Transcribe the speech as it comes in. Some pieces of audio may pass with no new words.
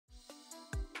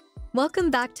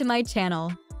Welcome back to my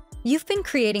channel. You've been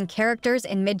creating characters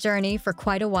in Midjourney for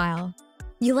quite a while.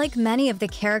 You like many of the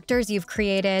characters you've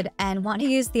created and want to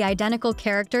use the identical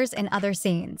characters in other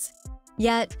scenes.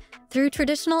 Yet, through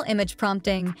traditional image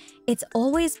prompting, it's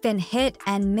always been hit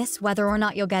and miss whether or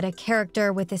not you'll get a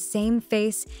character with the same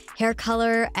face, hair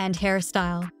color, and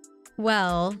hairstyle.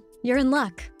 Well, you're in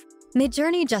luck.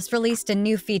 Midjourney just released a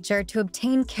new feature to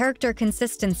obtain character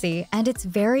consistency, and it's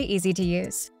very easy to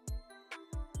use.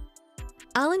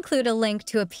 I'll include a link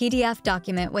to a PDF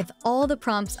document with all the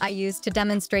prompts I used to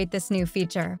demonstrate this new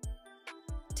feature.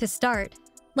 To start,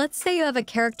 let's say you have a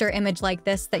character image like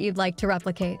this that you'd like to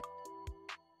replicate.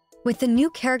 With the new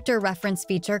character reference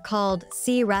feature called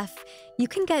CREF, you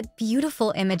can get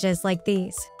beautiful images like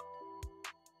these.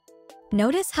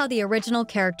 Notice how the original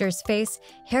character's face,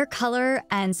 hair color,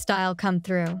 and style come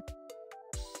through.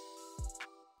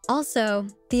 Also,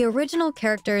 the original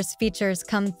character's features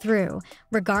come through,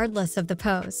 regardless of the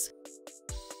pose.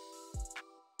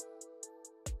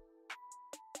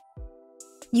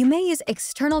 You may use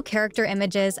external character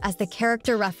images as the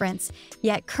character reference,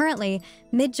 yet currently,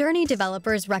 Midjourney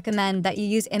developers recommend that you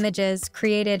use images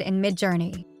created in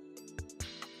Midjourney.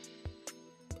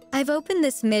 I've opened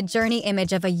this Midjourney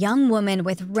image of a young woman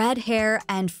with red hair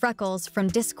and freckles from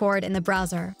Discord in the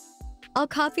browser. I'll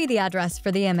copy the address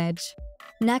for the image.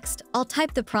 Next, I'll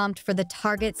type the prompt for the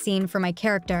target scene for my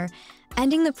character,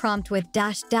 ending the prompt with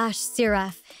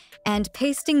 --CREF and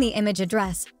pasting the image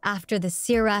address after the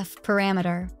CREF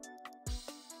parameter.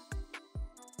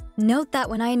 Note that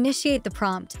when I initiate the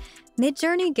prompt,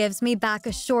 Midjourney gives me back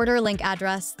a shorter link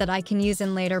address that I can use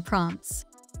in later prompts.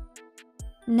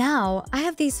 Now, I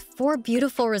have these 4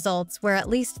 beautiful results where at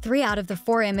least 3 out of the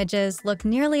 4 images look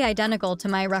nearly identical to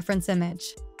my reference image.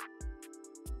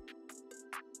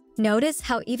 Notice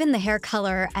how even the hair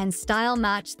color and style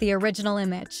match the original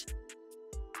image.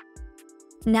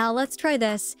 Now let's try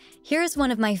this. Here's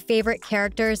one of my favorite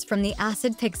characters from the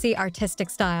Acid Pixie artistic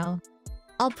style.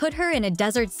 I'll put her in a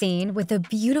desert scene with a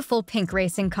beautiful pink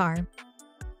racing car.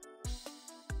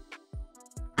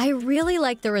 I really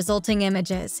like the resulting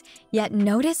images, yet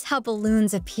notice how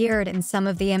balloons appeared in some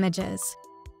of the images.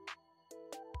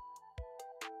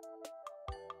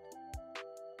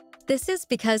 This is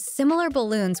because similar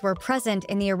balloons were present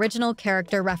in the original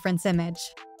character reference image.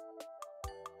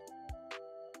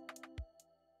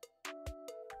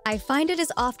 I find it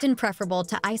is often preferable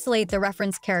to isolate the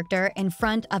reference character in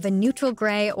front of a neutral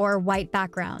gray or white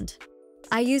background.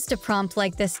 I used a prompt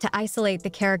like this to isolate the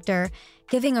character,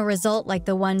 giving a result like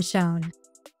the one shown.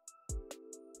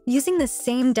 Using the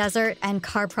same desert and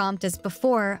car prompt as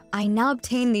before, I now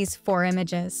obtain these 4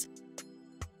 images.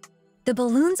 The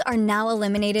balloons are now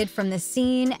eliminated from the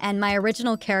scene and my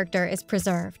original character is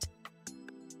preserved.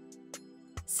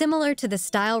 Similar to the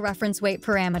style reference weight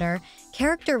parameter,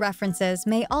 character references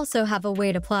may also have a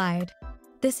weight applied.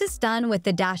 This is done with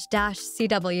the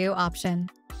 --CW option.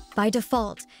 By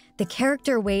default, the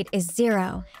character weight is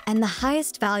 0, and the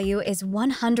highest value is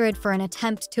 100 for an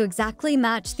attempt to exactly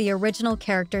match the original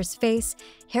character's face,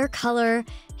 hair color,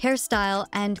 hairstyle,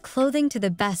 and clothing to the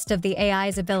best of the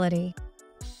AI's ability.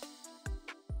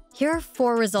 Here are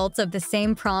 4 results of the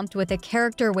same prompt with a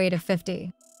character weight of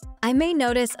 50. I may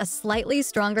notice a slightly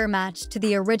stronger match to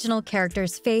the original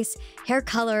character's face, hair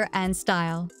color, and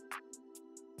style.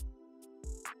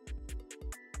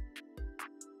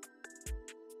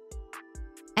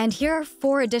 And here are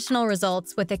 4 additional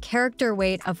results with a character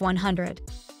weight of 100.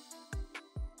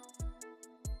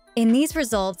 In these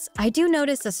results, I do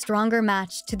notice a stronger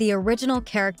match to the original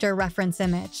character reference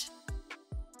image.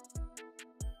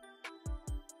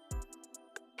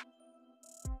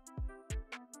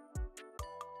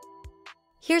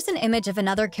 Here's an image of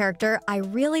another character I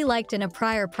really liked in a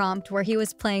prior prompt where he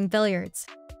was playing billiards.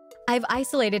 I've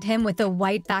isolated him with a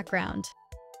white background.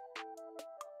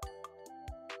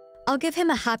 I'll give him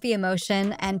a happy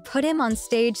emotion and put him on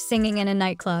stage singing in a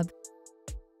nightclub.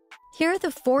 Here are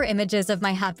the 4 images of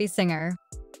my happy singer.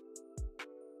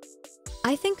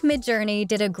 I think Midjourney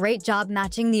did a great job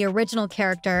matching the original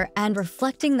character and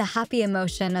reflecting the happy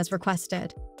emotion as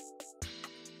requested.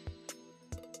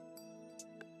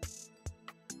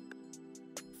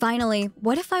 Finally,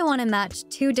 what if I want to match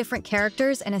 2 different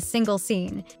characters in a single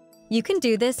scene? You can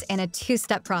do this in a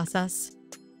 2-step process.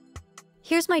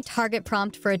 Here's my target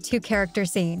prompt for a 2-character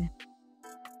scene.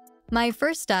 My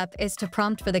first step is to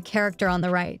prompt for the character on the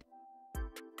right.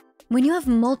 When you have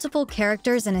multiple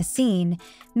characters in a scene,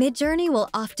 Midjourney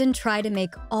will often try to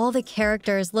make all the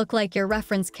characters look like your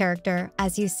reference character,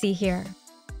 as you see here.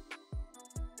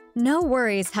 No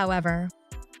worries, however.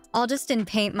 I'll just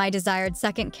in-paint my desired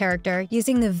second character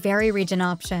using the Vary region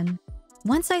option.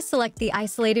 Once I select the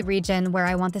isolated region where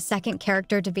I want the second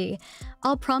character to be,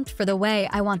 I'll prompt for the way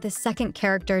I want the second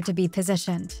character to be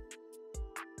positioned.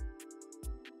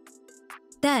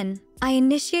 Then, I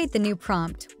initiate the new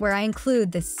prompt, where I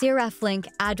include the CREF link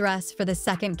address for the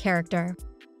second character.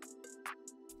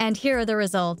 And here are the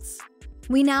results.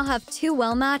 We now have 2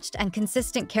 well-matched and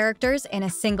consistent characters in a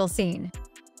single scene.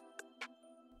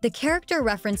 The character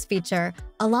reference feature,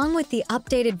 along with the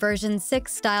updated version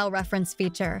 6 style reference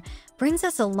feature, brings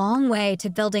us a long way to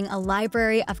building a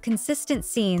library of consistent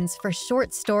scenes for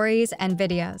short stories and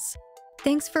videos.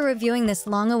 Thanks for reviewing this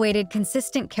long-awaited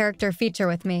consistent character feature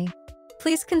with me.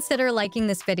 Please consider liking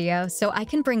this video so I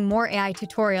can bring more AI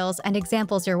tutorials and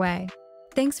examples your way.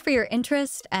 Thanks for your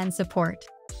interest and support.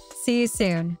 See you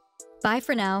soon. Bye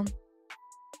for now.